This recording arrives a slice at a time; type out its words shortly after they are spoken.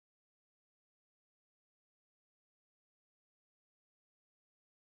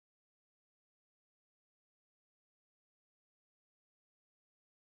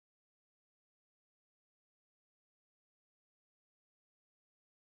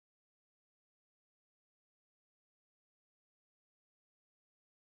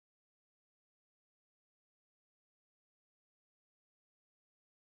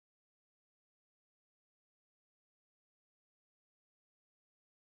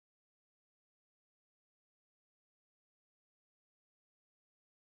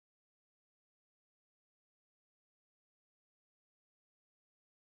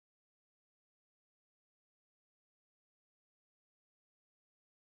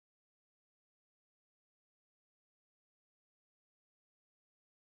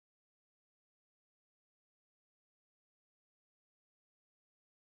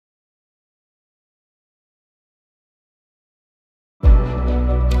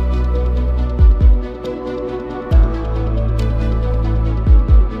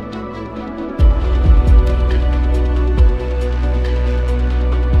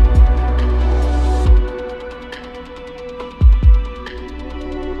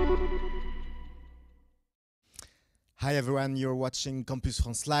Hi everyone, you're watching Campus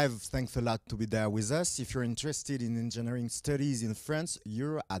France Live. Thanks a lot to be there with us. If you're interested in engineering studies in France,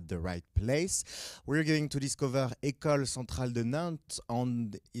 you're at the right place. We're going to discover École Centrale de Nantes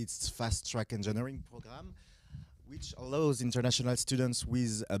on its fast-track engineering program, which allows international students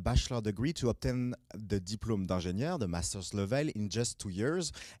with a bachelor degree to obtain the diplôme d'ingénieur, the master's level, in just 2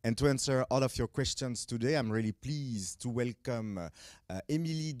 years. And to answer all of your questions today, I'm really pleased to welcome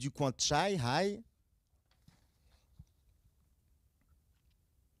Émilie Ducoin-Chai. Hi.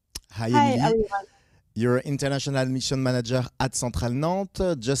 Hi, Hi, Émilie. everyone. You're International Mission Manager at Centrale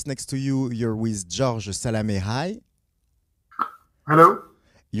Nantes. Just next to you, you're with Georges Salamé. Hi. Hello.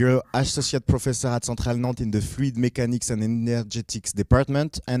 You're Associate Professor at Centrale Nantes in the Fluid Mechanics and Energetics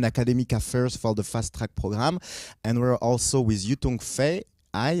Department and Academic Affairs for the Fast Track Program. And we're also with Yutong Fei.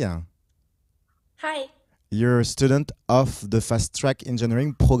 Hi. Hi. You're a student of the Fast Track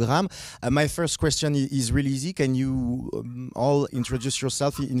Engineering Program. My first question is really easy. Can you all introduce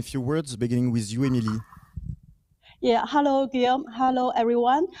yourself in a few words, beginning with you, Émilie? Yeah, hello, Guillaume. Hello,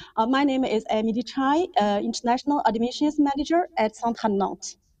 everyone. My name is Émilie Chai, International Admissions Manager at Centrale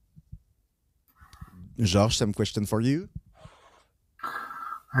Nantes. Georges, some question for you.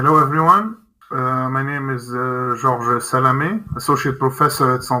 Hello, everyone. My name is Georges Salamé, Associate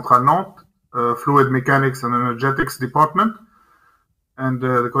Professor at Centrale Nantes, Fluid Mechanics and Energetics Department, and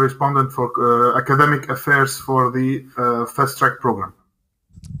the correspondent for Academic Affairs for the Fast Track Program.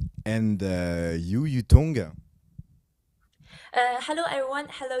 And you, Yutong? Hello, everyone.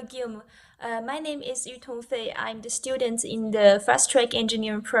 Hello, Guillaume. My name is Yutong Fei. I'm the student in the Fast Track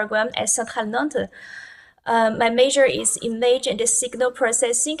Engineering Program at Centrale Nantes. My major is image and signal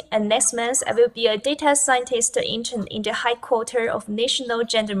processing, and next month I will be a data scientist intern in the headquarters of National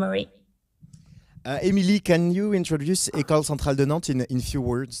Gendarmerie. Émilie, can you introduce École Centrale de Nantes in few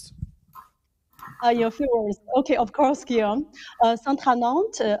words? Yeah, few words. Okay, of course, Guillaume. Centrale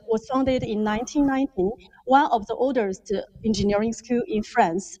Nantes was founded in 1919, one of the oldest engineering school in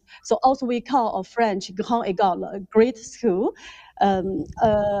France. So also we call a French Grande École, a great school. Grande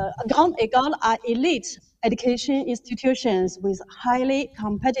École are elite education institutions with highly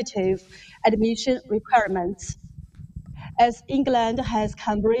competitive admission requirements. As England has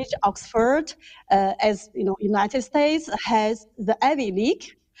Cambridge, Oxford, as United States has the Ivy League.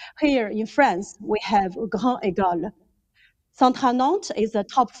 Here in France, we have Grande École. Centrale Nantes is the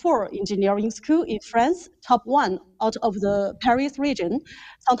top 4 engineering school in France, top 1 out of the Paris region.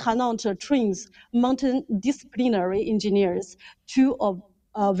 Centrale Nantes trains multidisciplinary engineers to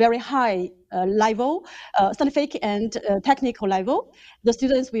a very high level, scientific and technical level. The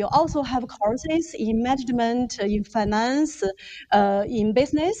students will also have courses in management, in finance, in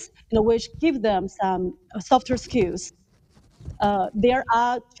business, which give them some softer skills. There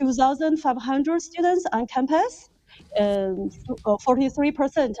are 2,500 students on campus.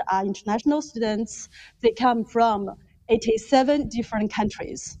 43% are international students. They come from 87 different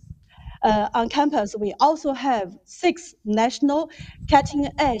countries. On campus, we also have 6 national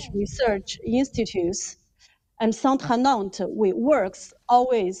cutting-edge research institutes. And Centrale Nantes, we work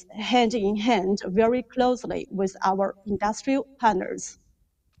always hand in hand very closely with our industrial partners.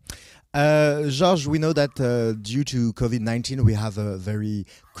 Georges, we know that due to COVID-19, we have a very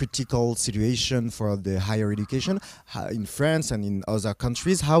critical situation for the higher education in France and in other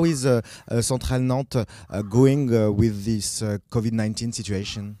countries. How is Centrale Nantes going with this COVID-19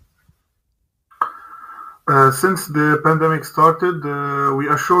 situation? Since the pandemic started, we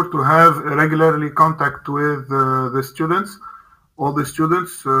are sure to have regularly contact with the students, all the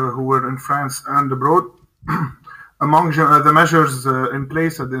students who were in France and abroad. Among the measures in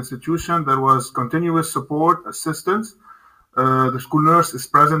place at the institution, there was continuous support, assistance. The school nurse is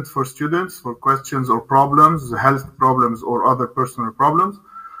present for students for questions or problems, health problems or other personal problems.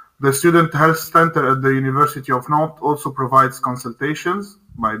 The Student Health Center at the University of Nantes also provides consultations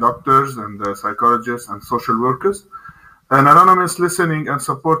by doctors and psychologists and social workers. An anonymous listening and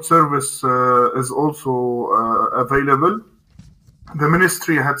support service is also available. The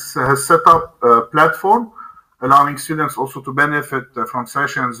ministry has set up a platform allowing students also to benefit from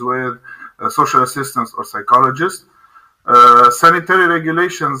sessions with social assistants or psychologists. Sanitary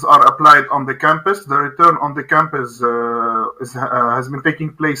regulations are applied on the campus. The return on the campus has been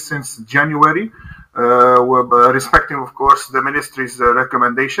taking place since January, respecting, of course, the ministry's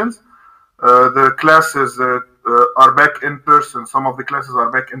recommendations. The classes are back in person. Some of the classes are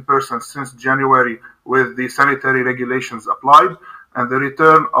back in person since January with the sanitary regulations applied. And the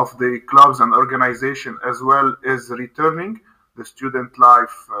return of the clubs and organization as well is returning. The student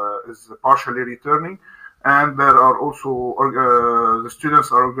life is partially returning. And there are also the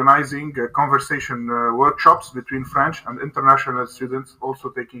students are organizing conversation workshops between French and international students also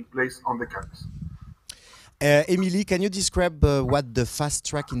taking place on the campus. Emily, can you describe what the fast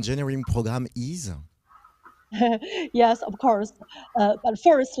track engineering program is? Yes, of course. But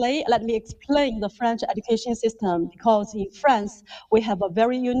firstly, let me explain the French education system because in France, we have a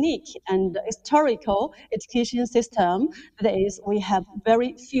very unique and historical education system. That is, we have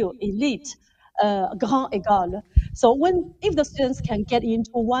very few elite grand école. So if the students can get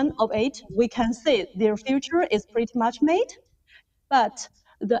into one of it, we can say their future is pretty much made. But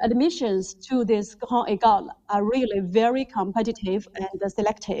the admissions to this Grand École are really very competitive and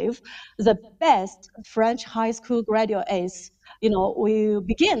selective. The best French high school graduates, we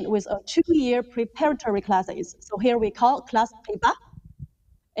begin with a 2-year preparatory classes. So here we call class prépa,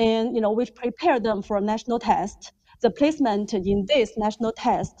 and which prepare them for a national test. The placement in this national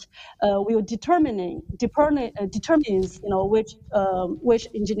test will determines which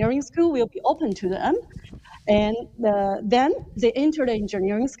engineering school will be open to them. And then they enter the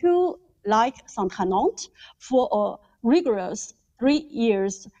engineering school like Centrale de Nantes for a rigorous 3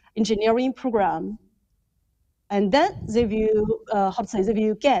 years engineering program. And then they will, they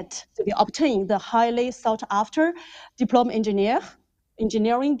will obtain the highly sought after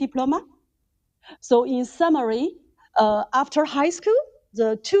engineering diploma. So in summary, after high school,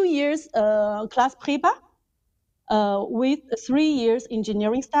 the 2 years class prépa, with 3 years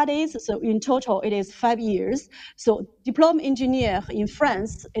engineering studies. So in total, it is 5 years. So diploma engineer in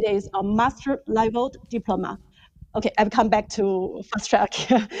France, it is a master level diploma. Okay, I've come back to fast track.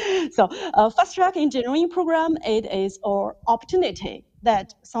 So fast track engineering program, it is an opportunity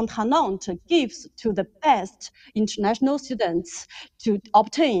that Centrale Nantes gives to the best international students to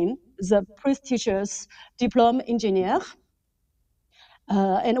obtain the prestigious diploma engineer.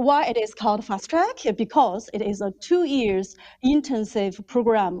 And why it is called fast track? Because it is a 2 years intensive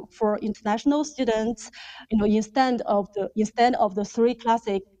program for international students. Instead of the three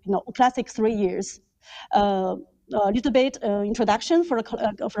classic 3 years. A little bit introduction for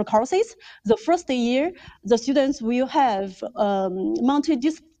the courses. The first year, the students will have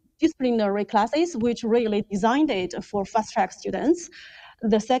multidisciplinary classes, which really designed it for fast track students.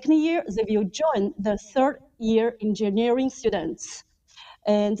 The second year, they will join the third year engineering students.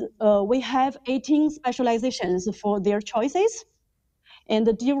 And we have 18 specializations for their choices. And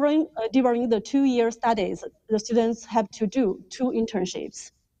during the 2-year studies, the students have to do 2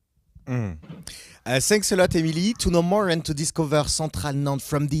 internships. Thanks a lot, Emily. To know more and to discover Centrale Nantes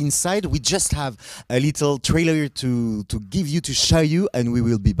from the inside, we just have a little trailer to give you, to show you, and we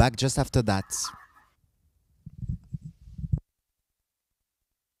will be back just after that.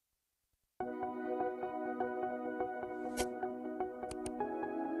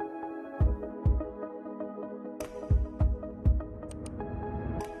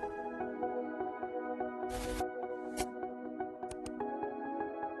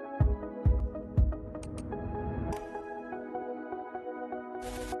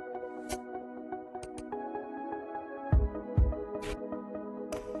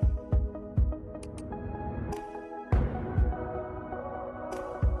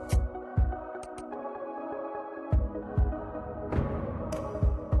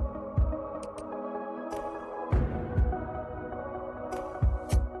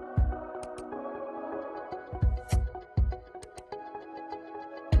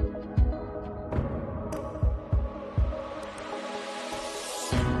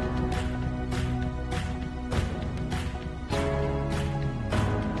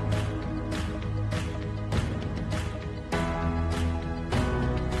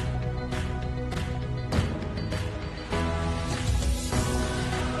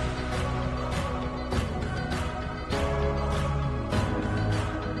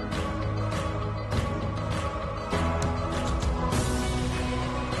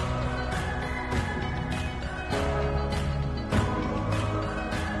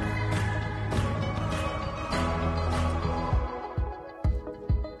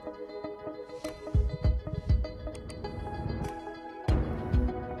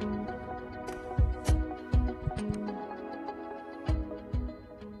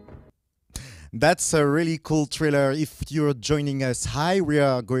 That's a really cool trailer. If you're joining us, hi, we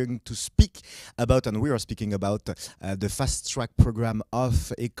are going to speak about, and we are speaking about the fast track program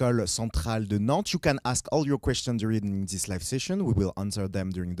of École Centrale de Nantes. You can ask all your questions during this live session. We will answer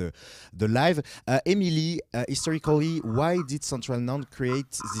them during the live. Emily, historically, why did Centrale Nantes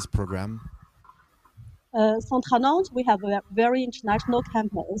create this program? Centrale Nantes, we have a very international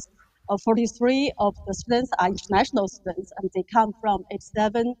campus. 43 of the students are international students, and they come from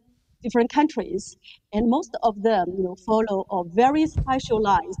 87 different countries, and most of them follow a very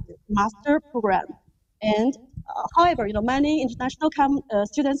specialized master program. And however, many international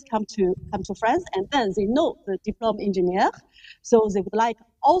students come to France, and then they know the diploma engineer, so they would like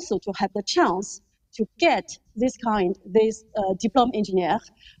also to have the chance to get this diploma engineer.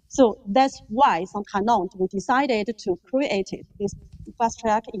 So that's why Centrale Nantes we decided to create this fast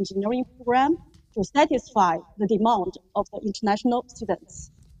track engineering program to satisfy the demand of the international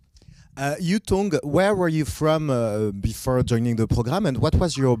students. Yutong, where were you from before joining the program, and what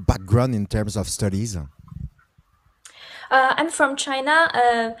was your background in terms of studies? I'm from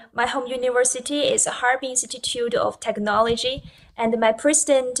China. My home university is Harbin Institute of Technology, and my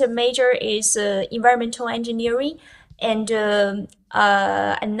present major is environmental engineering, and now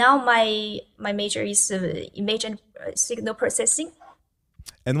my major is image and signal processing.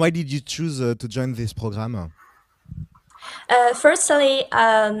 And why did you choose to join this program? Firstly,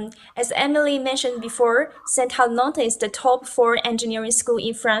 as Emily mentioned before, Centrale Nantes is the top 4 engineering school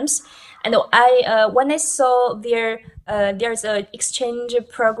in France. And when I saw there's an exchange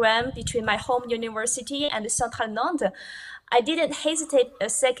program between my home university and Centrale Nantes, I didn't hesitate a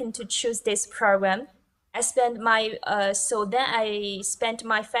second to choose this program. I spent my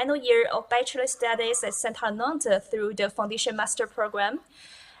final year of bachelor studies at Centrale Nantes through the foundation master program.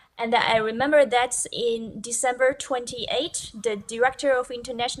 And I remember that in December 28, the director of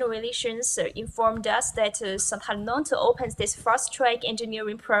international relations informed us that Centrale Nantes opens this fast-track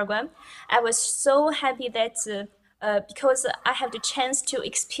engineering program. I was so happy that because I have the chance to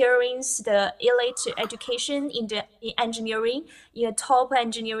experience the elite education in engineering in a top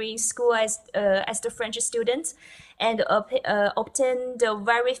engineering school as the French student, and obtain the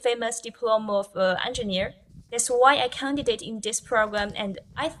very famous diploma of engineer. That's why I candidated in this program, and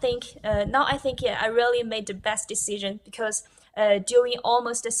I think I really made the best decision because during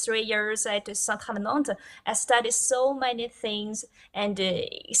almost 3 years at Centrale Nantes, I studied so many things and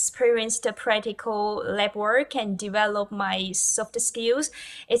experienced practical lab work and developed my soft skills.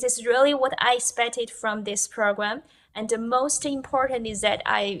 It is really what I expected from this program. And the most important is that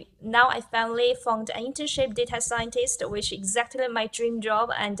I finally found an internship data scientist, which is exactly my dream job,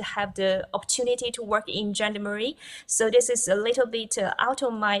 and have the opportunity to work in gendarmerie. So this is a little bit out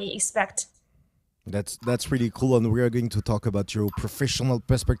of my expect. That's really cool, and we are going to talk about your professional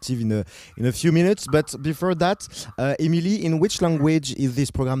perspective in a few minutes. But before that, Emily, in which language is this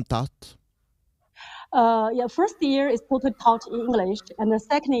program taught? First year is totally taught in English, and the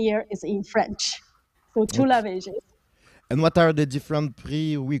second year is in French. So two languages. And what are the different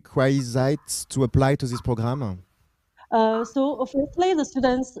prerequisites to apply to this program? So firstly, the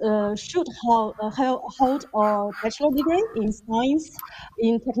students should hold a bachelor degree in science,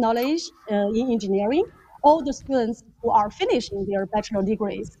 in technology, in engineering. All the students who are finishing their bachelor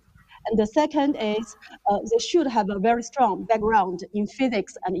degrees. And the second is they should have a very strong background in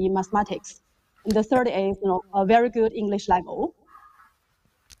physics and in mathematics. And the third is a very good English level.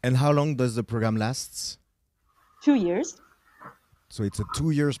 And how long does the program last? 2 years. So it's a 2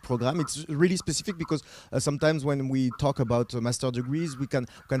 years program. It's really specific because sometimes when we talk about master degrees, we can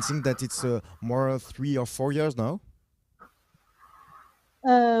think that it's more 3 or 4 years now.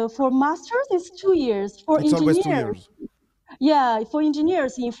 For masters, it's 2 years. For it's engineers, always 2 years. Yeah, for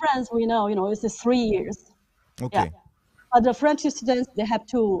engineers in France, we know it's 3 years. Okay. Yeah. But the French students, they have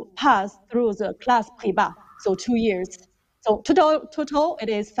to pass through the class prépa, so 2 years. So total, it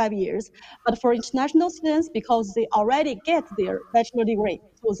is 5 years. But for international students, because they already get their bachelor degree,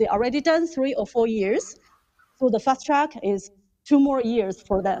 so they already done 3 or 4 years, so the fast track is 2 more years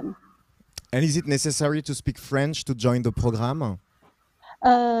for them. And is it necessary to speak French to join the program?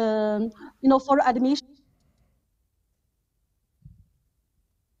 For admission,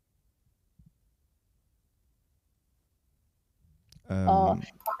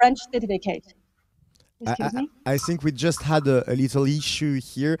 French certificate. Excuse me? I think we just had a little issue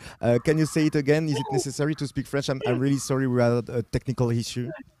here. Can you say it again? Is it necessary to speak French? I'm really sorry, we had a technical issue.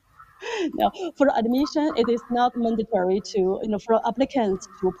 No, for admission, it is not mandatory for applicants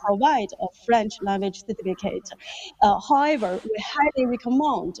to provide a French language certificate. However, we highly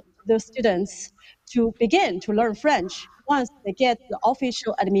recommend the students to begin to learn French once they get the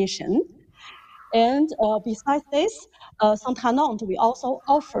official admission. And besides this, Centrale Nantes, we also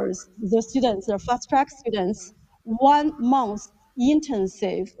offers the students, the fast-track students, 1 month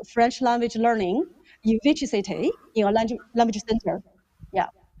intensive French language learning in which city, in a language center. Yeah,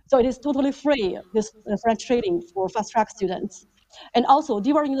 so it is totally free, this French training for fast-track students. And also,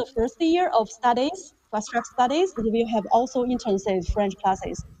 during the first year of studies, fast-track studies, we have also intensive French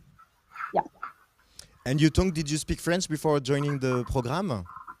classes. Yeah. And Yutong, did you speak French before joining the program?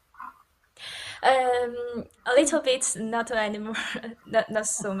 A little bit, not anymore, not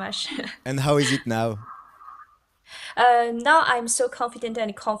so much. And how is it now? Now I'm so confident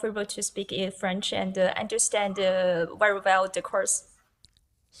and comfortable to speak in French and understand very well the course.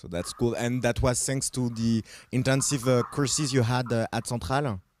 So that's cool. And that was thanks to the intensive courses you had at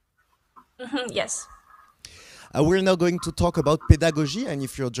Centrale? Yes. We're now going to talk about pedagogy, and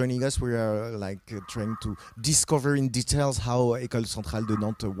if you're joining us, we are trying to discover in details how École Centrale de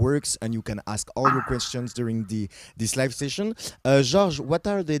Nantes works, and you can ask all your questions during this live session. Georges, what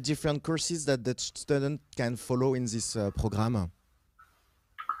are the different courses that the student can follow in this program?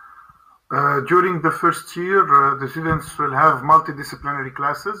 During the first year, the students will have multidisciplinary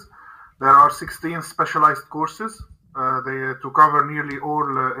classes. There are 16 specialized courses to cover nearly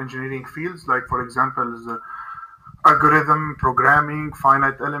all engineering fields, like, for example, algorithm, programming,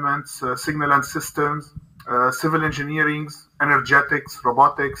 finite elements, signal and systems, civil engineering, energetics,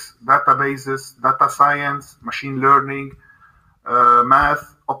 robotics, databases, data science, machine learning,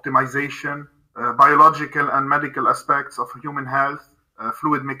 math, optimization, biological and medical aspects of human health,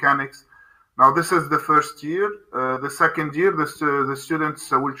 fluid mechanics. Now, this is the first year. The second year, the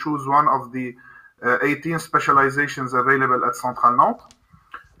students will choose one of the 18 specializations available at Centrale Nantes.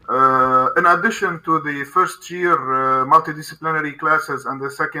 In addition to the first year multidisciplinary classes and the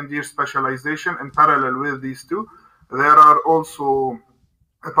second year specialization, in parallel with these two, there are also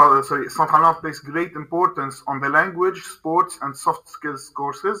Centrale Nantes places great importance on the language, sports, and soft skills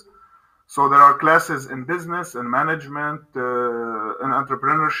courses. So there are classes in business and management, in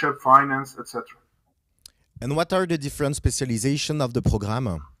entrepreneurship, finance, etc. And what are the different specializations of the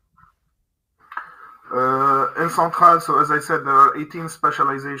program? In Centrale, so as I said, there are 18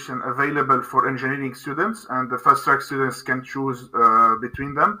 specializations available for engineering students, and the fast track students can choose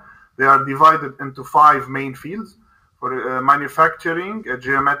between them. They are divided into 5 main fields: for manufacturing,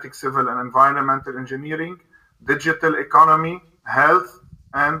 geometric, civil, and environmental engineering, digital economy, health,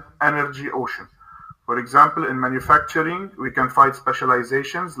 and energy ocean. For example, in manufacturing, we can find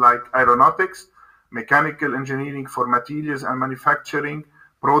specializations like aeronautics, mechanical engineering for materials and manufacturing,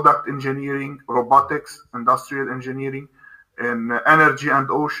 product engineering, robotics, industrial engineering. In energy and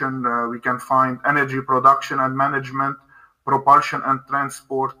ocean, we can find energy production and management, propulsion and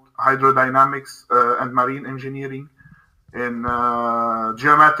transport, hydrodynamics, and marine engineering. In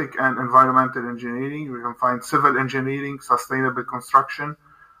geometric and environmental engineering, we can find civil engineering, sustainable construction,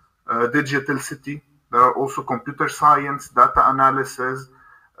 digital city. There are also computer science, data analysis,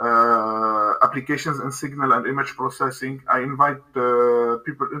 applications in signal and image processing. I invite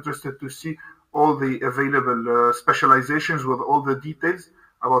people interested to see all the available specializations with all the details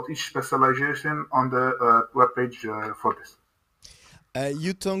about each specialization on the webpage for this.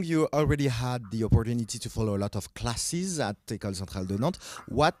 Yutong, you already had the opportunity to follow a lot of classes at École Centrale de Nantes.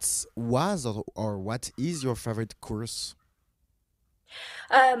 What was or what is your favorite course?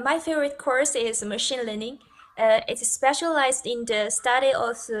 My favorite course is machine learning. It's specialized in the study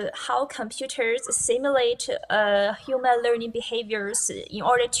of how computers simulate human learning behaviors in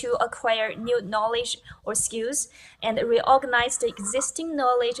order to acquire new knowledge or skills and reorganize the existing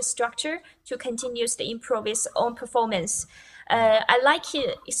knowledge structure to continuously improve its own performance. I like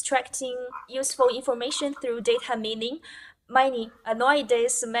extracting useful information through data mining.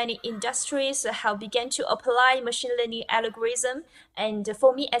 Nowadays, many industries have begun to apply machine learning algorithm, and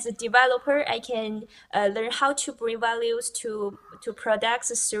for me as a developer, I can learn how to bring values to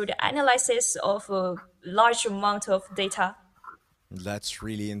products through the analysis of a large amount of data. That's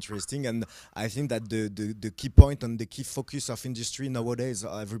really interesting, and I think that the key point and the key focus of industry nowadays,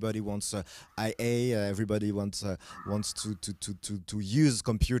 everybody wants IA, everybody wants to use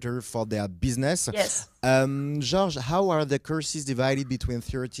computer for their business. Yes. Georges, how are the courses divided between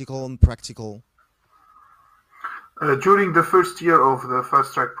theoretical and practical? During the first year of the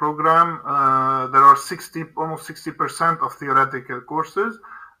fast track program, there are almost 60% of theoretical courses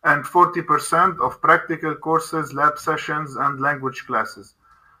and 40% of practical courses, lab sessions, and language classes.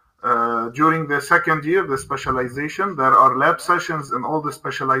 During the second year, the specialization, there are lab sessions in all the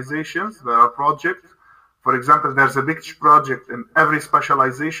specializations. There are projects. For example, there's a big project in every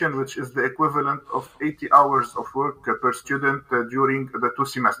specialization, which is the equivalent of 80 hours of work per student during the 2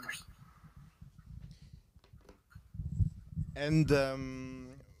 semesters. And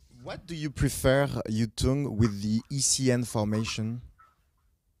what do you prefer, Yutung, with the ECN formation?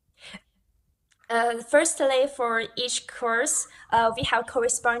 Firstly, for each course, we have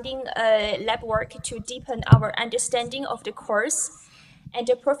corresponding lab work to deepen our understanding of the course. And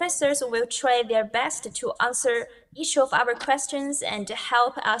the professors will try their best to answer each of our questions and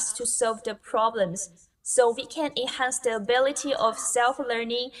help us to solve the problems. So we can enhance the ability of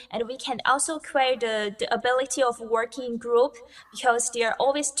self-learning, and we can also create the ability of working in group, because there are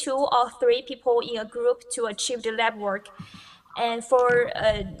always 2 or 3 people in a group to achieve the lab work. And for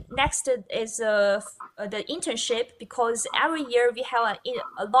next is the internship, because every year we have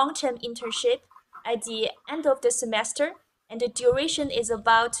a long-term internship at the end of the semester, and the duration is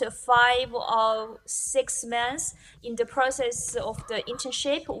about 5 or 6 months. In the process of the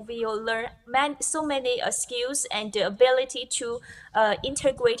internship, we will learn so many skills and the ability to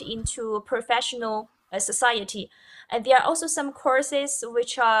integrate into professional society. And there are also some courses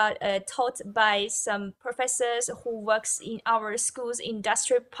which are taught by some professors who works in our school's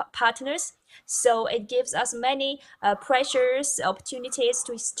industry partners. So it gives us many pressures, opportunities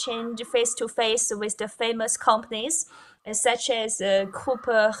to exchange face to face with the famous companies, such as Groupe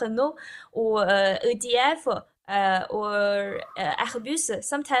Renault or EDF. Or Airbus.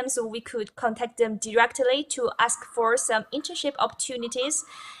 Sometimes we could contact them directly to ask for some internship opportunities.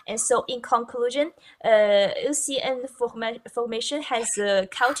 And so, in conclusion, ECN formation has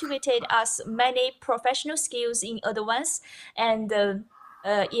cultivated us many professional skills in advance, and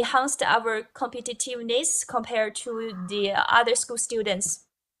enhanced our competitiveness compared to the other school students.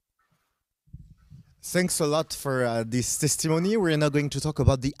 Thanks a lot for this testimony. We're now going to talk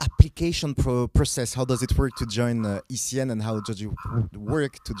about the application process. How does it work to join ECN, and how does it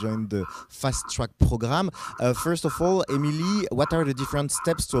work to join the fast track program? First of all, Emily, what are the different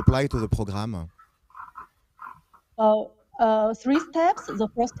steps to apply to the program? 3 steps. The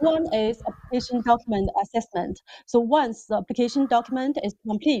first one is application document assessment. So once the application document is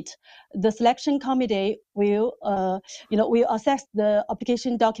complete, the selection committee will, will assess the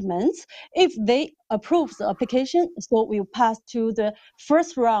application documents. If they approve the application, so we'll pass to the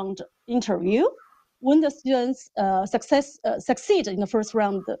first round interview. When the students succeed in the first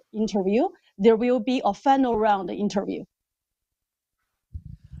round interview, there will be a final round interview.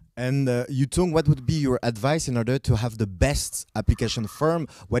 And Yutong, what would be your advice in order to have the best application form?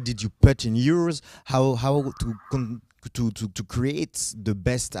 What did you put in yours? How to create the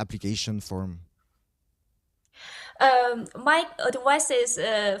best application form? My advice is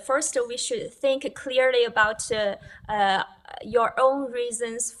first we should think clearly about your own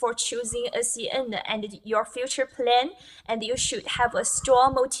reasons for choosing a CN and your future plan, and you should have a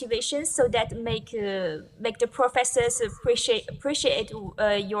strong motivation so that make the professors appreciate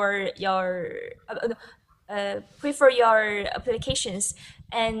prefer your applications.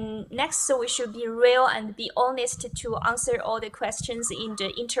 And next, so we should be real and be honest to answer all the questions in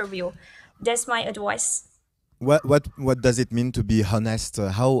the interview. That's my advice. What does it mean to be honest?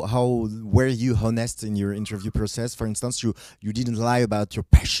 How were you honest in your interview process? For instance, you didn't lie about your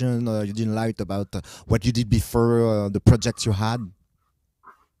passion, or you didn't lie about what you did before, the projects you had.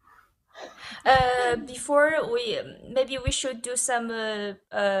 Before we should do some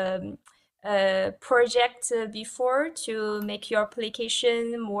project before to make your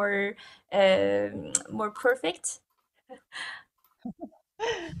application more perfect.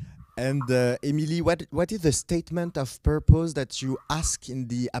 And Emily, what is the statement of purpose that you ask in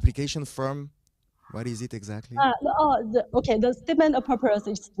the application form? What is it exactly? The statement of purpose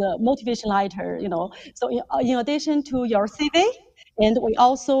is the motivation letter, So in addition to your CV, and we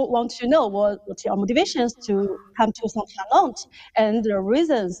also want to know what your motivations to come to Centrale Nantes and the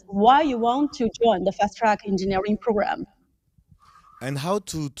reasons why you want to join the fast track engineering program. And how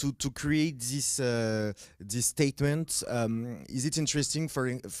to create this statement? Is it interesting,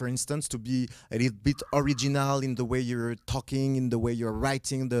 for instance, to be a little bit original in the way you're talking, in the way you're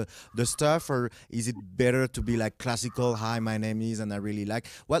writing the stuff, or is it better to be like classical? Hi, my name is, and I really like.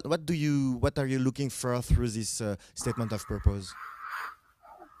 What are you looking for through this statement of purpose?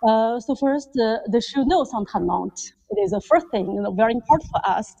 So first, they should know Centrale Nantes. It is the first thing, very important for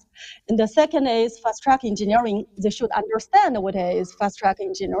us. And the second is fast track engineering. They should understand what is fast track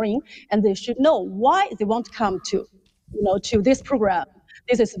engineering, and they should know why they want to come to this program.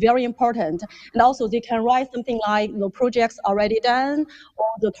 This is very important. And also they can write something like projects already done or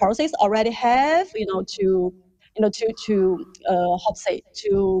the courses already have, to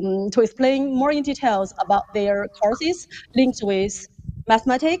explain more in details about their courses linked with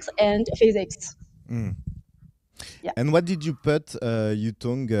mathematics and physics. Mm. Yeah. And what did you put,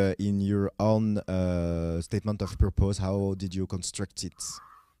 Yutong, in your own statement of purpose? How did you construct it?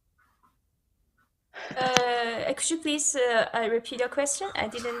 Could you please repeat your question? I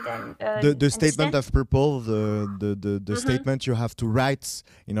didn't the statement of purpose, the statement you have to write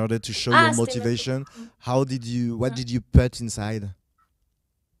in order to show your motivation. How did you? What did you put inside?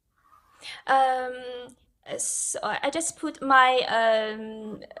 So I just put my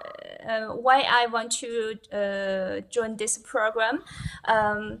why I want to join this program.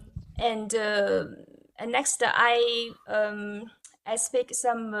 Um, and next, I speak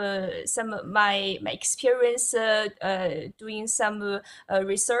some of my experience doing some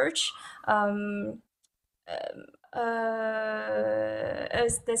research.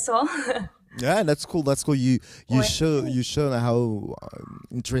 That's all. Yeah, that's cool. That's cool. You Or- show how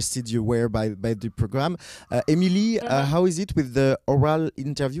interested you were by the program. Emily, Mhm. how is it with the oral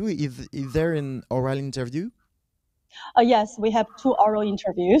interview? Is there an oral interview? Yes, we have two oral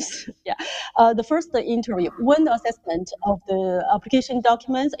interviews. Yeah. The first interview, when the assessment of the application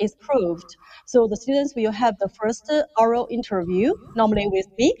documents is proved, so the students will have the first oral interview, normally with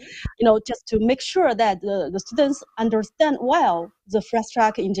me, just to make sure that the students understand well the fast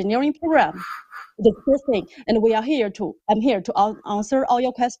track engineering program. The first thing, and I'm here to answer all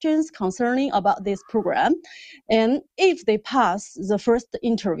your questions concerning about this program. And if they pass the first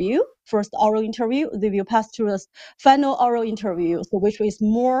oral interview, they will pass to the final oral interview, so which is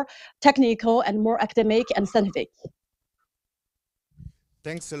more technical and more academic and scientific.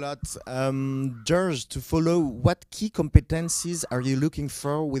 Thanks a lot. George, to follow, what key competencies are you looking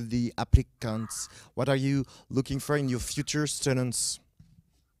for with the applicants? What are you looking for in your future students?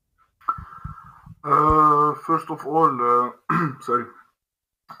 First of all, sorry,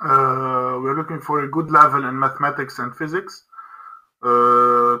 we're looking for a good level in mathematics and physics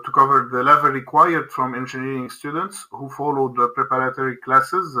to cover the level required from engineering students who follow the preparatory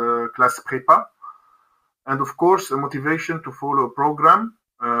classes, class prepa, and of course, a motivation to follow a program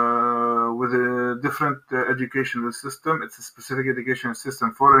with a different educational system. It's a specific educational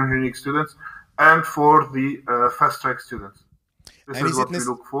system for engineering students and for the fast track students. This And is what we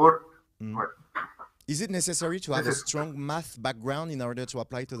look for. Mm. Right. Is it necessary to have a This is- strong math background in order to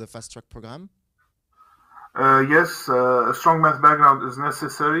apply to the fast track program? Yes, a strong math background is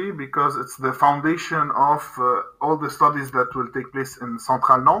necessary because it's the foundation of all the studies that will take place in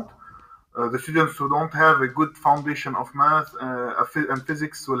Centrale Nantes. The students who don't have a good foundation of math and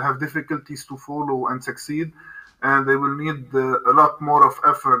physics will have difficulties to follow and succeed, and they will need a lot more of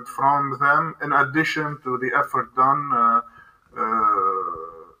effort from them in addition to the effort done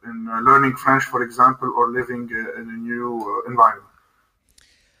in learning French, for example, or living in a new environment.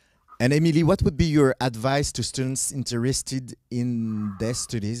 And Emily, what would be your advice to students interested in their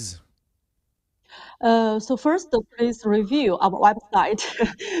studies? So first, please review our website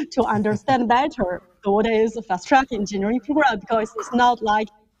to understand better what is a fast track engineering program, because it's not like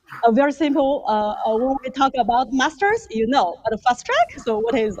a very simple. When we talk about masters, but a fast track. So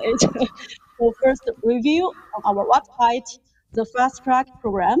what is it? So first, review on our website the fast track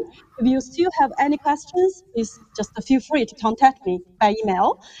program. If you still have any questions, please just feel free to contact me by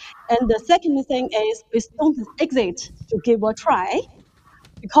email. And the second thing is, please don't exit to give a try,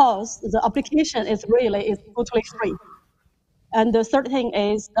 because the application is totally free. And the third thing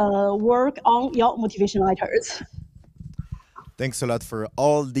is work on your motivation letters. Thanks a lot for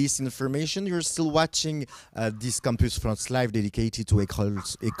all this information. You're still watching this Campus France Live dedicated to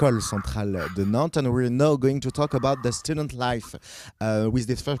École Centrale de Nantes, and we're now going to talk about the student life. With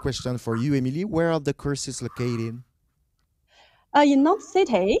this first question for you, Emily, where are the courses located? In Nantes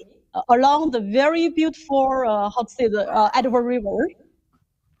City, along the very beautiful, the Edward River.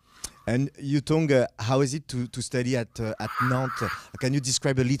 And Yutong, how is it to study at Nantes? Can you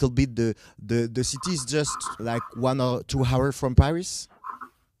describe a little bit the city? Is just like 1 or 2 hours from Paris?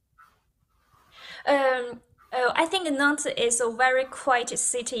 I think Nantes is a very quiet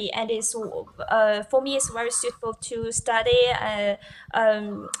city, and is for me it's very suitable to study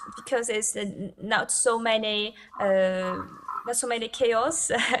because it's not so many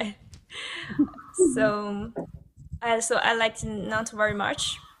chaos. so so I like Nantes very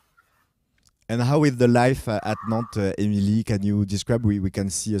much. And how is the life at Nantes, Emily? Can you describe? We can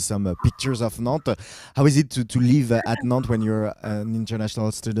see some pictures of Nantes. How is it to live at Nantes when you're an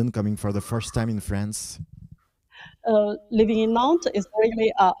international student coming for the first time in France? Living in Nantes is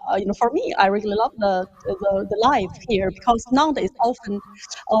really, for me, I really love the life here, because Nantes is often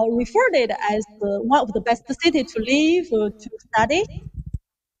referred as one of the best city to live, to study.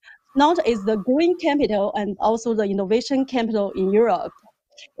 Nantes is the green capital and also the innovation capital in Europe.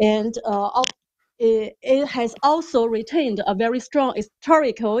 And it has also retained a very strong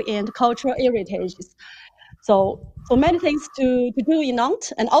historical and cultural heritage. So many things to do in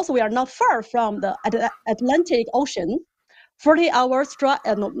Nantes, and also we are not far from the Atlantic Ocean. 40 hours drive,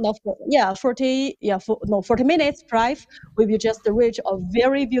 no, not 40, yeah, 40, yeah, 40 minutes drive. We will just reach a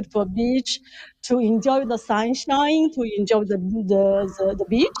very beautiful beach to enjoy the sunshine, to enjoy the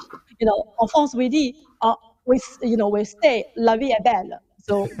beach. En France, we say, la vie est belle.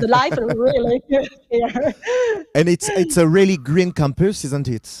 So the life is really good here. And it's a really green campus, isn't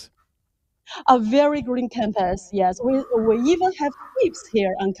it? A very green campus. Yes, we even have trips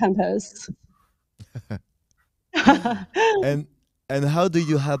here on campus. And and how do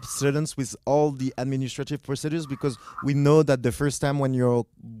you help students with all the administrative procedures? Because we know that the first time when you're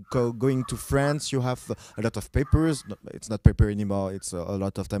going to France, you have a lot of papers. It's not paper anymore. It's a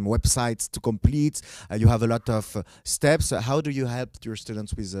lot of time websites to complete. You have a lot of steps. How do you help your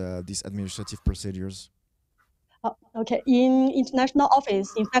students with these administrative procedures? Okay, in international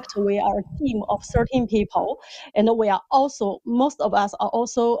office, in fact, we are a team of 13 people, and we are also, most of us are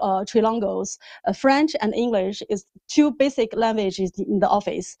also trilinguals. French and English is two basic languages in the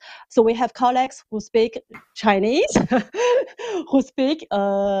office. So we have colleagues who speak Chinese, who speak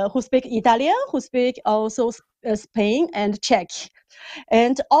Italian, who speak also Spain and Czech.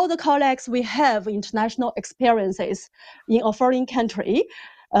 And all the colleagues we have international experiences in a foreign country.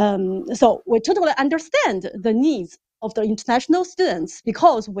 So we totally understand the needs of the international students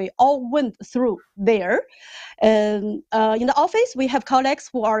because we all went through there. And in the office, we have colleagues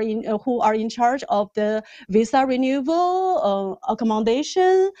who are in charge of the visa renewal,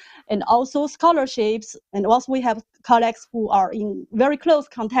 accommodation, and also scholarships. And also we have colleagues who are in very close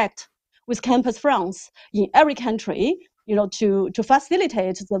contact with Campus France in every country, to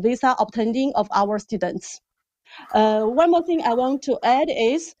facilitate the visa obtaining of our students. One more thing I want to add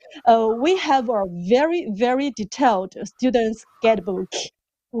is we have a very, very detailed students guidebook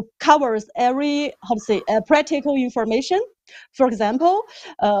who covers every, practical information. For example,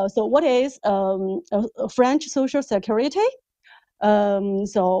 so what is French social security?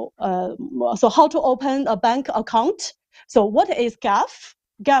 So how to open a bank account? So what is GAF?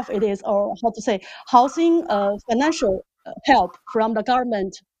 GAF it is, or how to say, housing financial help from the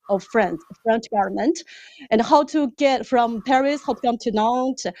government of France, French government, and how to get from Paris, how to come to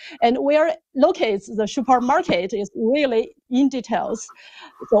Nantes, and where locates the supermarket is really in details.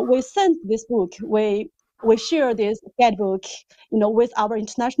 So we sent this book, we share this guidebook, with our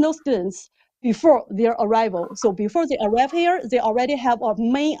international students before their arrival. So before they arrive here, they already have a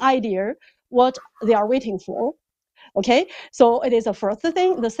main idea what they are waiting for. Okay, so it is the first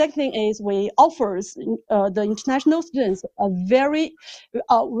thing. The second thing is we offers the international students a very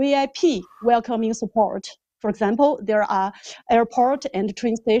VIP welcoming support. For example, there are airport and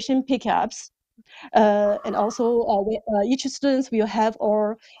train station pickups, and also each students will have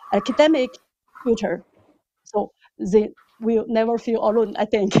our academic tutor. So they will never feel alone, I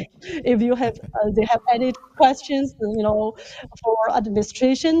think. If you have they have any questions, for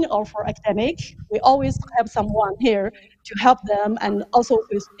administration or for academic, we always have someone here to help them and also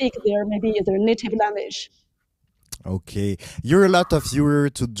to speak maybe their native language. Okay. You're a lot of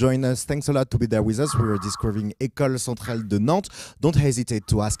viewers to join us. Thanks a lot to be there with us. We are discovering École Centrale de Nantes. Don't hesitate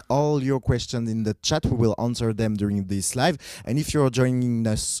to ask all your questions in the chat. We will answer them during this live. And if you're joining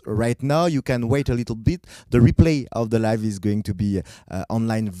us right now, you can wait a little bit. The replay of the live is going to be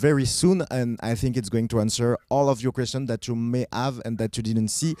online very soon. And I think it's going to answer all of your questions that you may have and that you didn't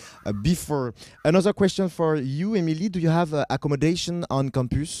see before. Another question for you, Emily. Do you have accommodation on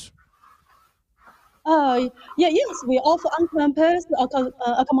campus? Yes, we offer on-campus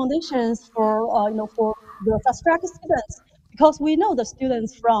accommodations for the fast track students because we know the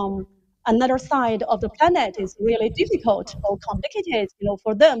students from another side of the planet is really difficult or complicated,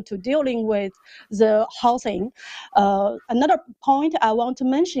 for them to dealing with the housing. Another point I want to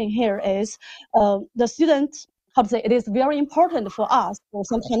mention here is the students. How to say? It is very important for us, for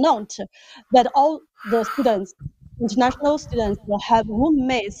Centrale Nantes, that all the students, international students, will have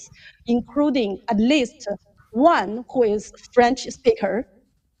roommates including at least one who is French speaker.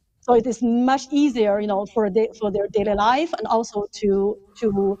 So it is much easier, for their daily life and also to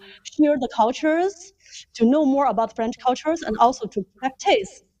share the cultures, to know more about French cultures, and also to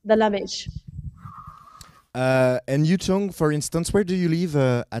practice the language. And Yutong, for instance, where do you live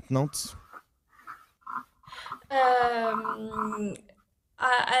at Nantes? Um,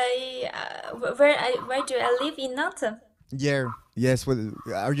 where do I live in Nantes? Yeah. Yes. Well,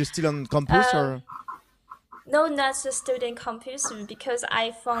 are you still on campus or? No, not the student campus because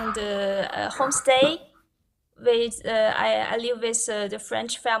I found a homestay with I live with the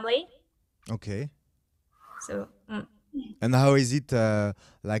French family. Okay. So. And how is it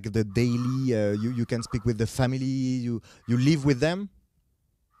like the daily? You can speak with the family. You live with them.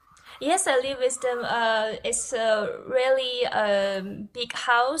 Yes, I live with them. It's a really big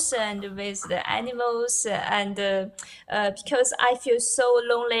house and with the animals and because I feel so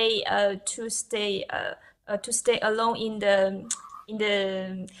lonely to stay alone in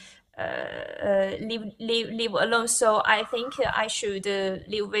the live alone. So I think I should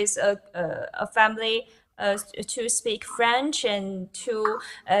live with a family to speak French and to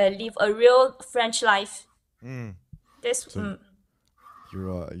live a real French life. Mm. This So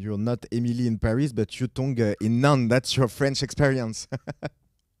you're not Emily in Paris, but Yutong in Nantes. That's your French experience.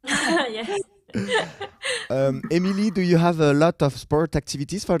 yes. Emily, do you have a lot of sport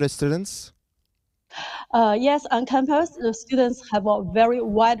activities for the students? Yes, on campus, the students have a very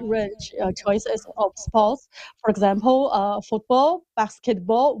wide range choices of sports. For example, football,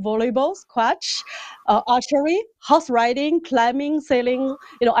 basketball, volleyball, squash, archery, horse riding, climbing, sailing.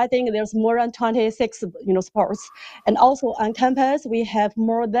 I think there's more than 26, sports. And also on campus, we have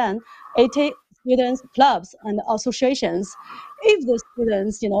more than 80 students clubs and associations. If the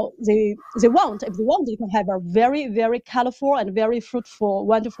students, if they want, they can have a very, very colorful and very fruitful,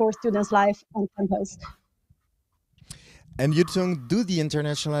 wonderful students' life on campus. And Yutong, do the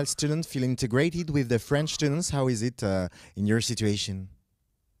international students feel integrated with the French students? How is it in your situation?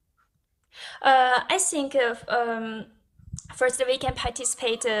 I think first we can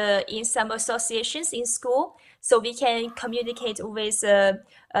participate in some associations in school, so we can communicate with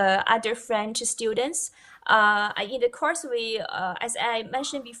other French students. In the course, as I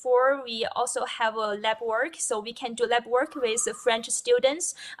mentioned before, we also have a lab work, so we can do lab work with French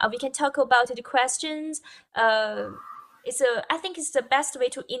students. We can talk about the questions. I think it's the best way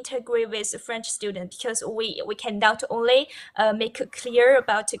to integrate with a French student, because we can not only make it clear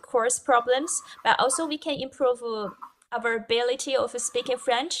about the course problems, but also we can improve our ability of speaking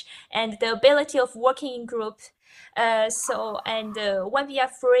French and the ability of working in group. When we are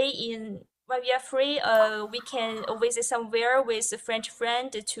free, we can visit somewhere with a French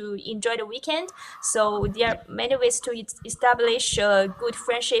friend to enjoy the weekend. So there are many ways to establish a good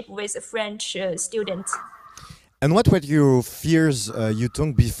friendship with a French student. And what were your fears,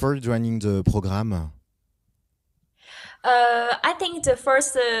 Yutong, before joining the program? I think the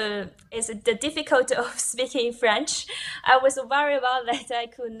first is the difficulty of speaking French. I was worried about that I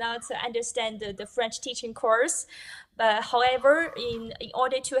could not understand the French teaching course. But however, in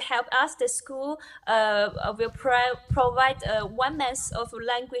order to help us, the school will provide 1 month of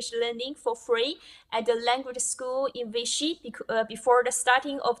language learning for free at the language school in Vichy before the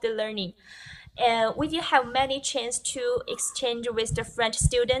starting of the learning. And we did have many chance to exchange with the French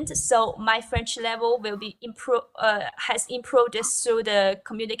students, so my French level will be has improved through the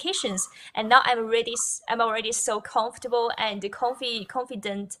communications, and now I'm already so comfortable and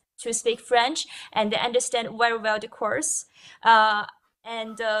confident to speak French and understand very well the course. I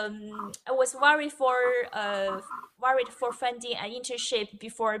was worried for finding an internship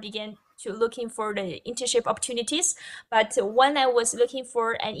before I began to looking for the internship opportunities. But when I was looking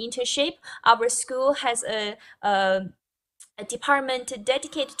for an internship, our school has a department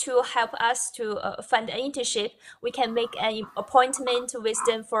dedicated to help us to find an internship. We can make an appointment with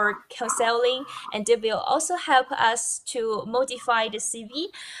them for counseling, and they will also help us to modify the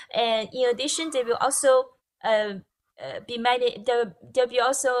CV. And in addition, they will also uh, there'll be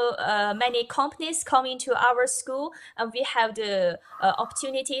also many companies coming to our school, and we have the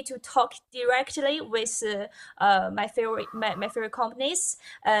opportunity to talk directly with my favorite companies.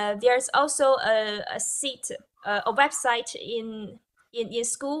 There's also a website in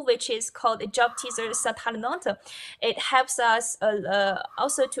school, which is called Job Teaser Centrale de Nantes. It helps us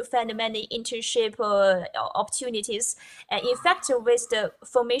also to find many internship opportunities. And in fact, with the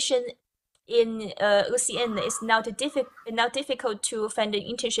formation in UCN, it's now difficult to find an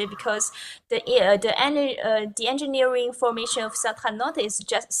internship, because the engineering formation of Centrale Nantes is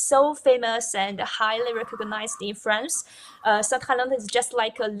just so famous and highly recognized in France. Centrale Nantes is just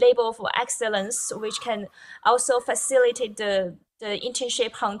like a label of excellence, which can also facilitate the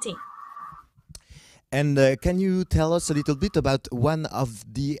internship hunting. And can you tell us a little bit about one of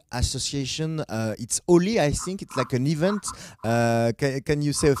the association? It's Oli, I think. It's like an event. Can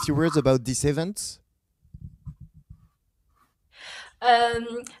you say a few words about this event?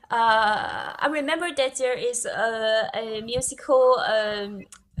 I remember that there is a musical. En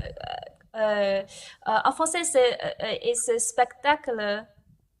français, it's a spectacle. A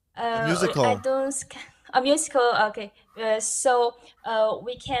I musical. don't. A musical. Okay. We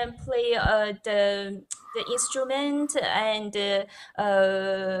can play the instrument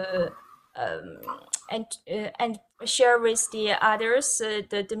um, and share with the others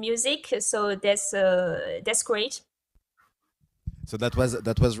the music. So that's great. So that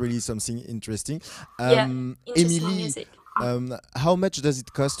was really something interesting. Yeah, interesting Emily, music. how much does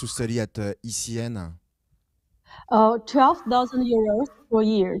it cost to study at ECN? 12,000 euros per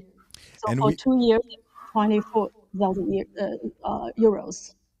year. So And for we 2 years, 24,000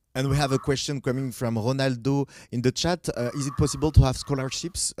 euros. And we have a question coming from Ronaldo in the chat. Is it possible to have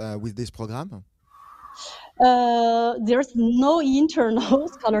scholarships with this program? There's no internal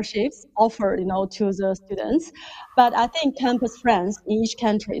scholarships offered, to the students, but I think campus friends in each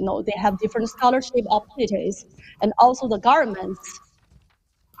country, they have different scholarship opportunities, and also the governments,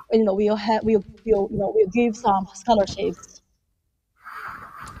 will give some scholarships.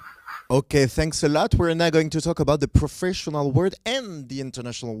 Okay, thanks a lot. We're now going to talk about the professional world and the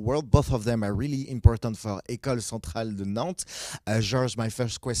international world. Both of them are really important for École Centrale de Nantes. Georges, my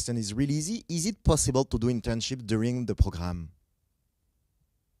first question is really easy. Is it possible to do internship during the program?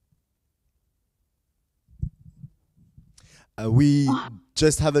 We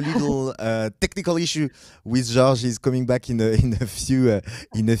just have a little technical issue with Georges. He's coming back in a few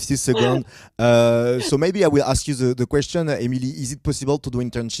seconds. So maybe I will ask you the question, Emily. Is it possible to do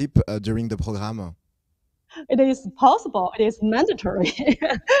internship during the program? It is possible. It is mandatory.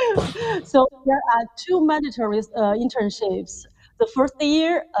 So there are two mandatory internships. The first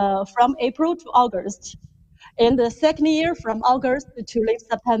year from April to August, and the second year from August to late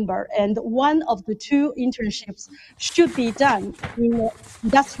September. And one of the two internships should be done in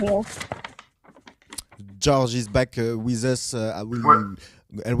industrial. George is back with us. I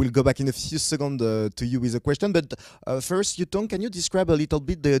will go back in a few seconds to you with a question. But first, Yutong, can you describe a little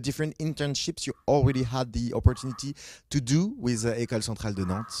bit the different internships you already had the opportunity to do with École Centrale de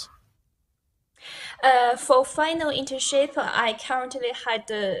Nantes? For final internship, I currently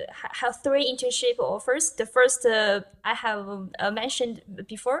have three internship offers. The first I have mentioned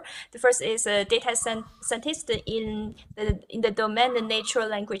before. The first is a data scientist in the domain of natural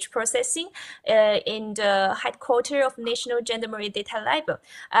language processing in the headquarters of National Gendarmerie Data Lab.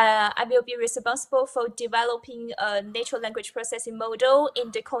 I will be responsible for developing a natural language processing model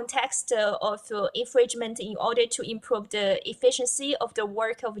in the context of infringement in order to improve the efficiency of the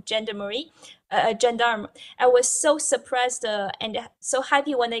work of gendarmerie. Gendarme. I was so surprised and so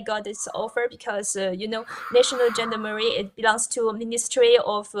happy when I got this offer because National Gendarmerie, it belongs to Ministry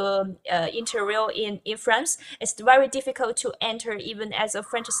of Interior in France. It's very difficult to enter even as a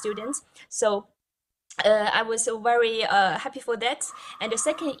French student. So I was very happy for that. And the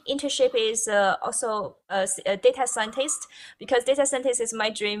second internship is also a data scientist, because data scientist is my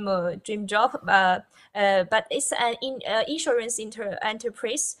dream job. But it's an insurance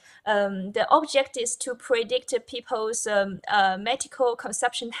enterprise. The object is to predict people's medical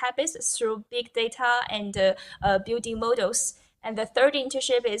consumption habits through big data and building models. And the third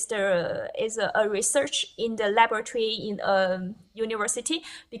internship is a research in the laboratory in university,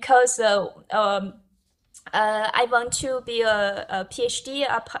 because I want to be a PhD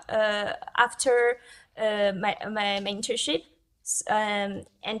after my internship. And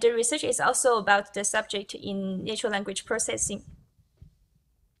the research is also about the subject in natural language processing.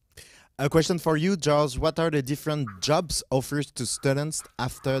 A question for you, George. What are the different jobs offered to students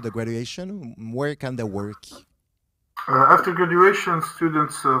after the graduation? Where can they work? After graduation,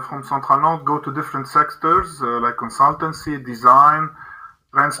 students from Centrale Nantes go to different sectors like consultancy, design,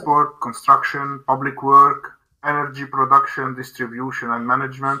 transport, construction, public work, energy production, distribution and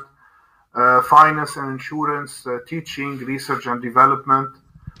management, finance and insurance, teaching, research and development,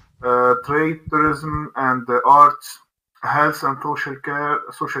 trade, tourism and arts, health and social care,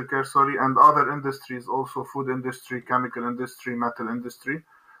 and other industries, also food industry, chemical industry, metal industry,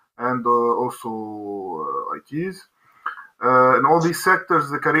 and also ITs. In all these sectors,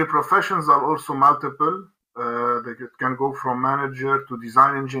 the career professions are also multiple. They can go from manager to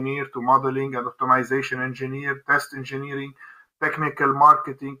design engineer to modeling and optimization engineer, test engineering, technical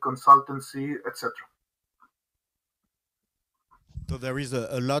marketing, consultancy, etc. So there is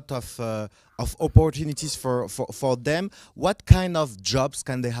a lot of opportunities for them. What kind of jobs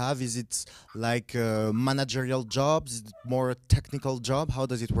can they have? Is it like managerial jobs? Is it more technical job? How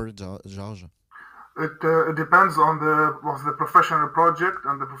does it work, George? It depends on the professional project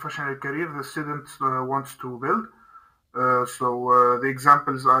and the professional career the student wants to build. So the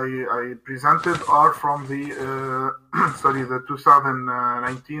examples I presented are from the the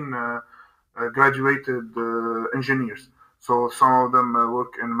 2019 graduated engineers. So some of them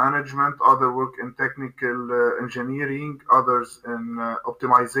work in management, others work in technical engineering, others in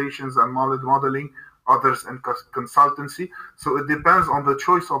optimizations and modeling, others in consultancy. So it depends on the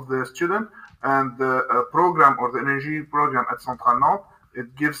choice of the student. And the program or the energy program at Centrale Nantes,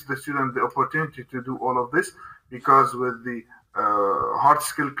 it gives the student the opportunity to do all of this, because with the hard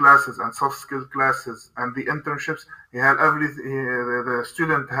skill classes and soft skill classes and the internships, the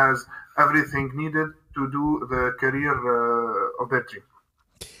student has everything needed to do the career of their dream.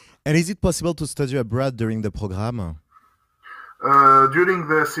 And is it possible to study abroad during the program? During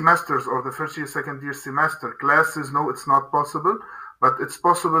the semesters or the first year, second year semester classes, no, it's not possible, but it's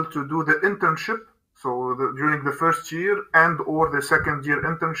possible to do the internship. So during the first year and or the second year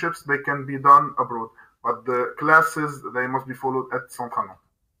internships, they can be done abroad. But the classes, they must be followed at Centrale Nantes.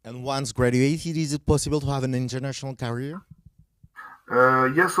 And once graduated, is it possible to have an international career?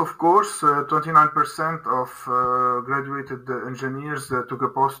 Yes, of course. 29% of graduated engineers took a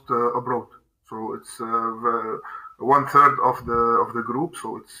post abroad. So it's 1/3 of the group.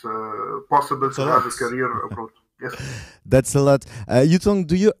 So it's possible to have a career abroad. Yes. That's a lot. Yutong,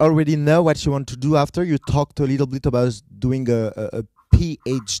 do you already know what you want to do after? You talked a little bit about doing a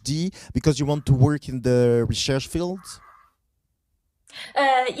PhD because you want to work in the research field.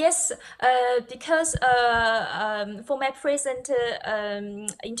 Yes, because for my present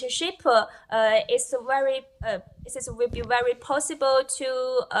internship, it will be very possible to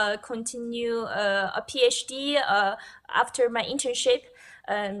continue a PhD after my internship.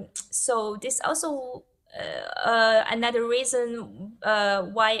 So this also another reason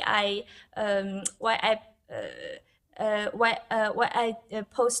why I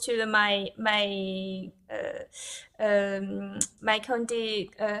post to my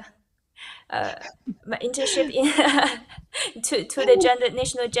internship in to the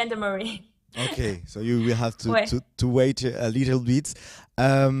national gendarmerie. Okay, so you will have to wait a little bit.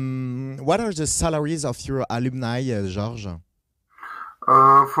 What are the salaries of your alumni, Georges?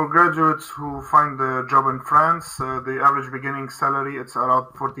 For graduates who find a job in France, the average beginning salary it's around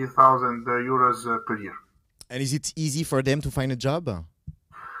 40,000 euros per year. And is it easy for them to find a job?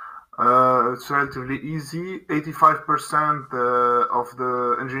 It's relatively easy. 85% of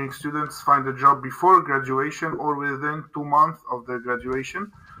the engineering students find a job before graduation or within 2 months of the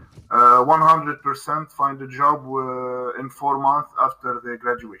graduation. 100% find a job in 4 months after the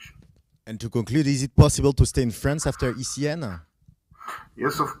graduation. And to conclude, is it possible to stay in France after ECN?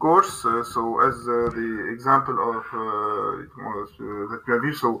 Yes, of course. So as the example of that we have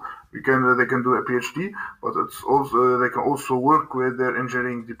here, so they can do a PhD, but it's also they can also work with their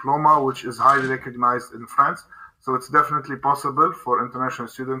engineering diploma, which is highly recognized in France. So it's definitely possible for international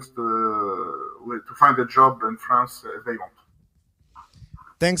students to find a job in France if they want.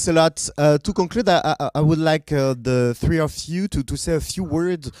 Thanks a lot. To conclude, I would like the three of you to say a few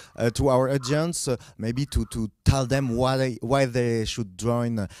words to our audience, maybe to tell them why they should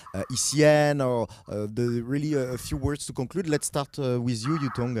join ECN, or really a few words to conclude. Let's start with you,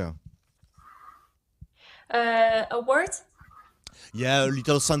 Yutong. A word? Yeah, a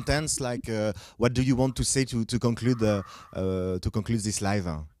little sentence like what do you want to say to conclude this live?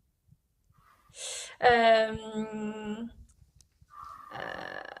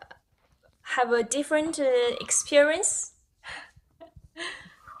 Have a different experience.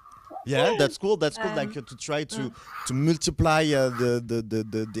 Yeah, that's cool. That's cool. Like to try to multiply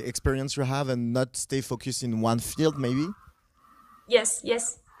the experience you have and not stay focused in one field, maybe. Yes,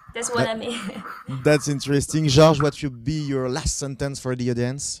 that's what I mean. That's interesting. Georges, what should be your last sentence for the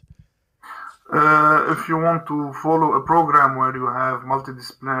audience? If you want to follow a program where you have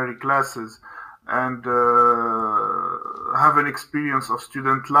multidisciplinary classes and have an experience of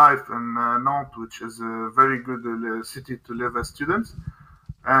student life in Nantes, which is a very good city to live as students,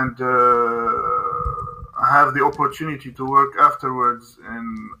 and have the opportunity to work afterwards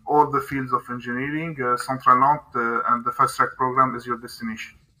in all the fields of engineering, Centrale Nantes and the Fast Track program is your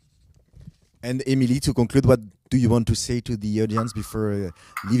destination. And Emily, to conclude, what do you want to say to the audience before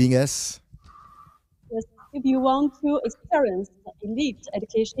leaving us? Yes, if you want to experience elite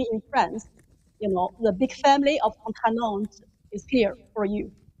education in France, the big family of Centrale Nantes is here for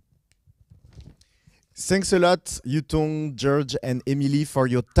you. Thanks a lot, Yutong, George, and Emily, for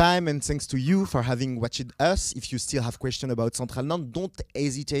your time, and thanks to you for having watched us. If you still have questions about Centrale Nantes, don't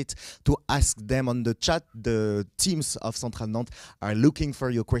hesitate to ask them on the chat. The teams of Centrale Nantes are looking for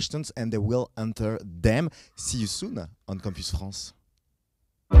your questions, and they will answer them. See you soon on Campus France.